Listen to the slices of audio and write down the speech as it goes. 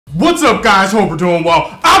What's up, guys? Hope we're doing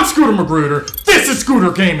well. I'm ScooterMagruder. This is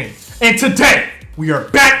ScooterGaming. And today, we are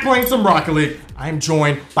back playing some Rocket League. I am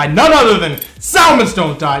joined by none other than Salmons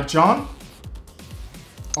Don't Die. John,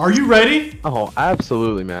 are you ready? Oh,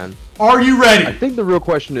 absolutely, man. Are you ready? I think the real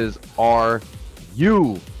question is, are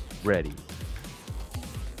you ready?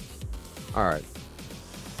 Alright.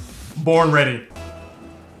 Born ready.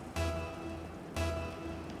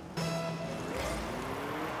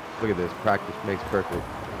 Look at this. Practice makes perfect.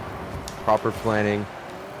 Proper planning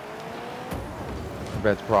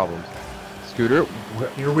prevents problems. Scooter,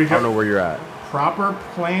 Here we go. I don't know where you're at. Proper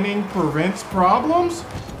planning prevents problems?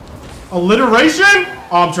 Alliteration?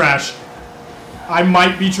 Oh, I'm trash. I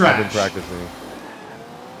might be trash. I've been practicing.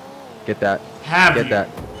 Get that. Have Get you? that.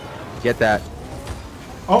 Get that.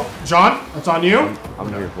 Oh, John, that's on you.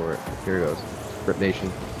 I'm here for it. Here it goes. Rip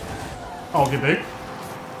Nation. I'll get big.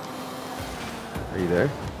 Are you there?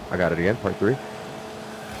 I got it again. Part 3.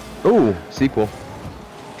 Ooh, sequel.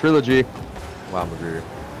 Trilogy. Wow, Magruder.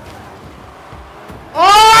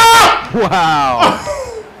 Oh! Wow.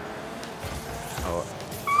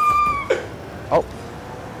 Oh.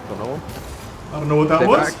 Don't know one? I don't know what that Stay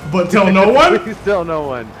was, back. but tell no one. Please tell no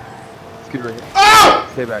one. Scooter right here. Oh!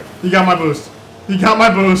 Stay back. He got my boost. He got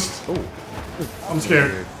my boost. Oh. I'm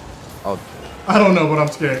scared. Oh, I don't know, but I'm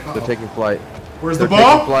scared. they're taking flight. Where's They're the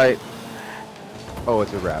ball? taking flight. Oh,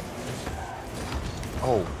 it's a wrap.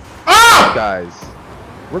 Oh, Ah! guys.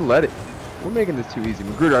 We're making this too easy.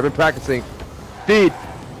 Magruder, I've been practicing. Feed.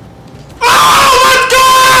 Oh, let's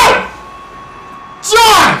go!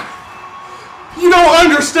 John! You don't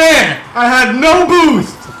understand. I had no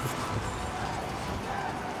boost.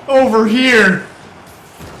 Over here.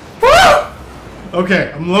 Woo!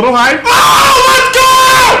 Okay, I'm a little hyped. Oh, let's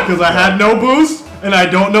go! Because I had no boost, and I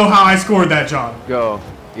don't know how I scored that, John. Go.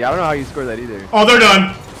 Yeah, I don't know how you scored that either. Oh, they're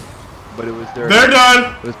done. But it was dirty. They're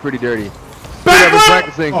done. It was pretty dirty. I've been Backflip!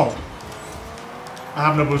 practicing. Oh. I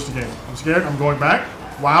have no boost again. I'm scared. I'm going back.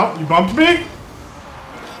 Wow, you bumped me?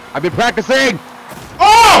 I've been practicing.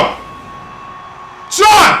 Oh!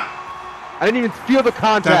 John! I didn't even feel the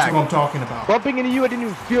contact. That's what I'm talking about. Bumping into you, I didn't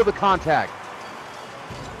even feel the contact.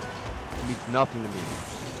 It means nothing to me.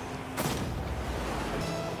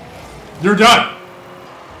 You're done.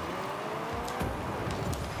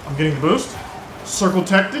 I'm getting the boost. Circle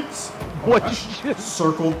tactics. What did you just...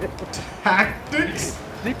 Circle tactics.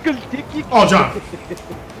 Sticky. Oh, John.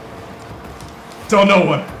 Tell no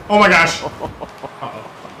one. Oh my gosh.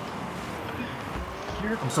 Uh-oh.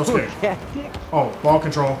 I'm so scared. Tactic? Oh, ball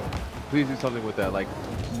control. Please do something with that, like...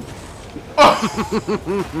 Oh.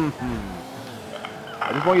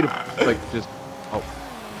 I just want you to, like, just... Oh.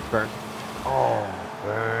 Burn. Oh.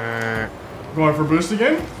 Burn. Going for boost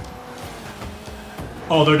again.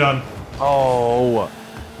 Oh, they're done. Oh.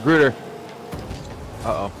 Magruder.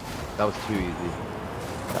 Uh-oh. That was too easy.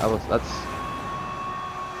 That's...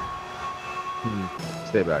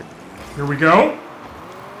 Stay back. Here we go.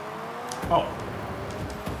 Oh.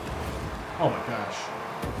 Oh my gosh.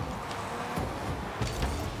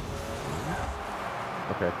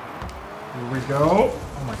 Okay. Here we go.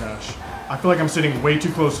 Oh my gosh. I feel like I'm sitting way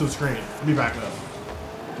too close to the screen. Let me back up.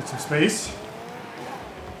 Get some space.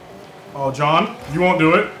 Oh, John, you won't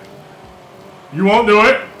do it. You won't do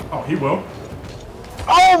it. Oh, he will.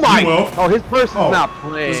 Oh my! He will. Oh, his person's not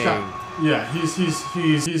playing. This guy, yeah, he's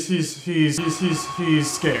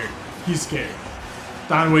scared. He's scared.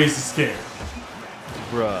 Don Ways is scared.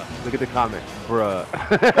 Bruh, look at the comment. Bruh.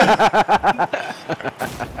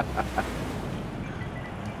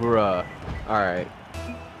 Bruh. Alright.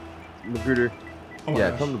 Magruder. Oh my yeah,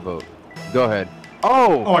 gosh. come to vote. Go ahead.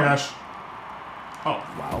 Oh! Oh my gosh. Oh.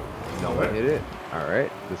 Wow. No one hit it.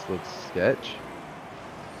 Alright. This looks sketch.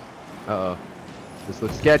 Uh-oh. This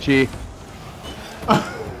looks sketchy.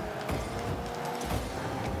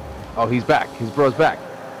 Oh, he's back. His bro's back.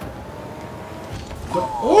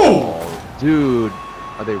 Oh! Dude.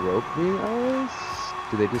 Are they roping us?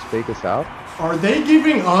 Do they just fake us out? Are they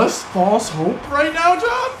giving us false hope right now,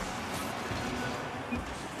 John?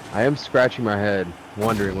 I am scratching my head,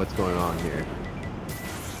 wondering what's going on here.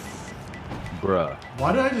 Bruh.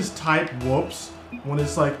 Why did I just type whoops when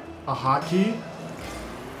it's like a hotkey?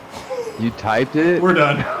 You typed it? We're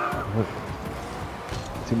done.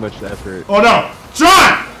 Too much effort. Oh no!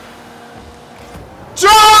 John!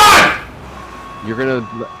 John! You're gonna...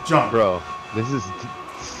 John. Bro, this is...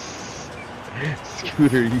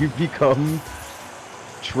 Scooter, you've become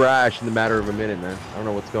trash in the matter of a minute, man. I don't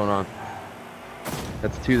know what's going on.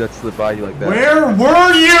 That's two that slipped by you like that. Where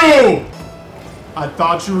were you? I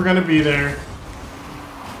thought you were gonna be there.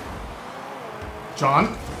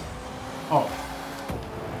 John? Oh.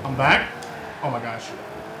 I'm back? Oh my gosh.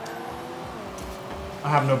 I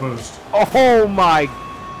have no boost. Oh my,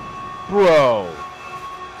 bro.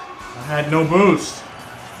 I had no boost.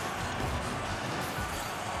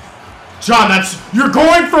 John, you're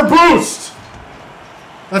going for boost.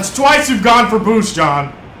 That's twice you've gone for boost,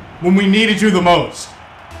 John, when we needed you the most.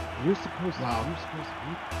 You're supposed to. Wow. You're supposed to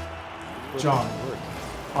beat. John,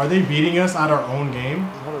 are they beating us at our own game?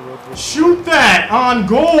 Shoot that on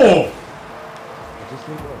goal.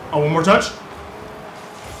 Oh, one more touch.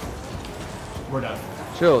 We're done.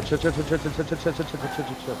 Chill. What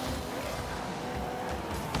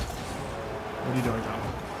are you doing, John?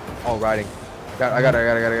 Oh, riding. I got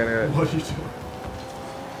it. What are you doing?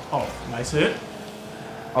 Oh, nice hit.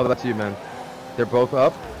 Oh, that's you, man. They're both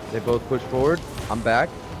up. They both push forward. I'm back.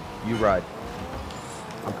 You ride.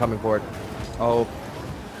 I'm coming forward. Oh.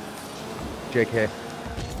 JK.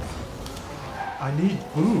 I need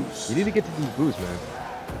boost. You need to get to these boosts, man.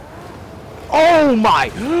 Oh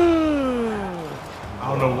my! I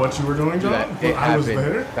don't know what you were doing, John, but I was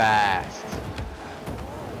there. Fast.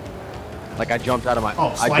 Like I jumped out of my.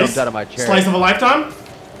 Oh, I jumped out of my chair. Slice of a lifetime.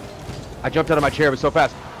 I jumped out of my chair. It was so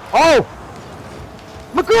fast. Oh!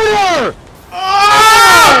 Magruder!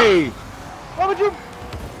 Oh! Hey! Why would you?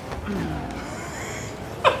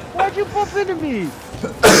 Why'd you bump into me?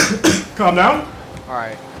 Calm down. All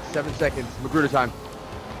right, 7 seconds. Magruder time.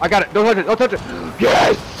 I got it. Don't touch it. Don't touch it.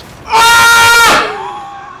 Yes! Ah!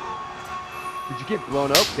 Did you get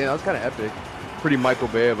blown up? Damn, that was kind of epic. Pretty Michael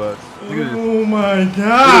Bay of us. Oh my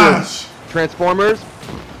gosh! Transformers.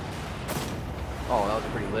 Oh, that was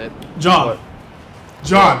pretty lit. John. What?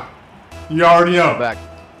 John. You already know. Back.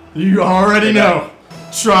 You already know.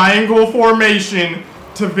 Triangle formation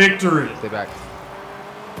to victory. Stay back.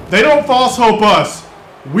 They don't false hope us.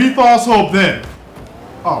 We false hope them.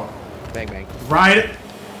 Oh. Bang bang. Ride it.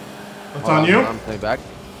 What's on you? I'm staying back.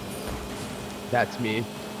 That's me.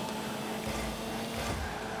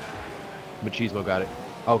 Machismo got it.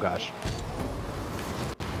 Oh gosh.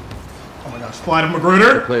 Oh my gosh. Flight of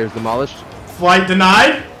Magruder. The player's demolished. Flight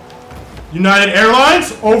denied. United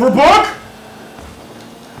Airlines. Overbook.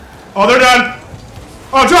 Oh, they're done.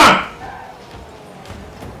 Oh, John.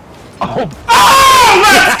 Oh,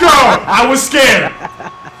 let's go. I was scared.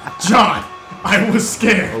 John, I was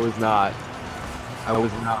scared. I was not. I was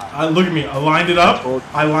not. Look at me. I lined it up.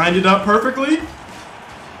 I lined it up perfectly.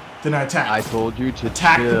 Then I attacked. I told you to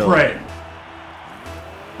attack chill. the prey.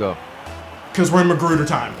 Go. Because we're in Magruder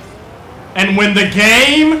time. And when the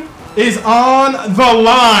game is on the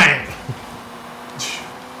line.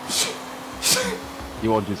 You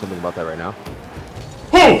won't do something about that right now?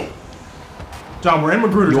 Who? John, we're in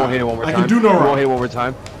Magruder time. You won't hit it one more time? I can do no wrong. wrong. You won't hit it one more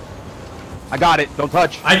time? I got it. Don't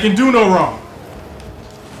touch. I can do no wrong.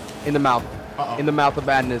 In the mouth. Uh-oh. In the mouth of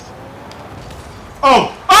madness.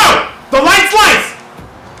 Oh! Oh! The light slice!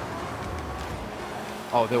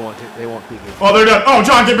 Oh, they won't keep me. Oh, they're done. Oh,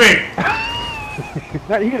 John, get big.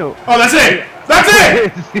 Not you. Oh, that's it. That's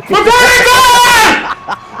it. Magruder time!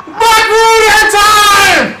 Magruder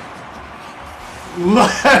time!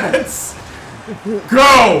 Let's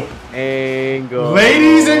go. Angle.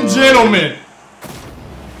 Ladies and gentlemen,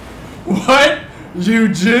 what you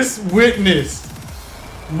just witnessed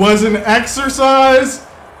was an exercise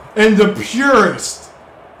in the purest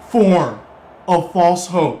form of false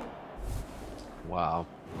hope. Wow.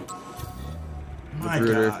 My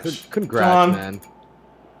Magruder, gosh. congrats, John, man.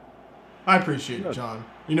 I appreciate it, John.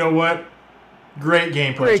 You know what? Great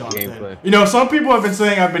gameplay, Great Jonathan. gameplay. You know, some people have been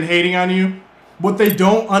saying I've been hating on you. What they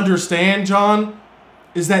don't understand, John,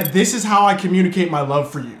 is that this is how I communicate my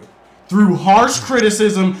love for you. Through harsh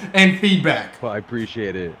criticism and feedback. Well, I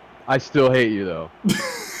appreciate it. I still hate you, though.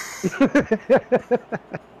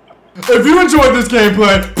 If you enjoyed this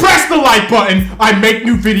gameplay, press the like button. I make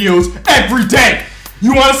new videos every day.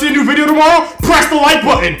 You want to see a new video tomorrow? Press the like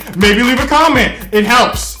button. Maybe leave a comment. It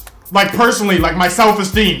helps. Like personally, like my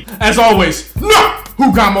self-esteem. As always, no!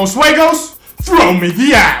 Jugamos, Juegos, throw me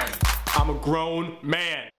the alley. I'm a grown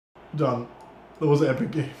man. Done. That was an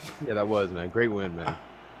epic game. Yeah, that was, man. Great win, man.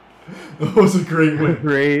 That was a great win.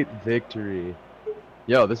 Great victory.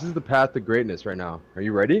 Yo, this is the path to greatness right now. Are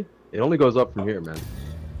you ready? It only goes up from here, man.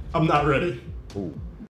 I'm not ready. Ooh.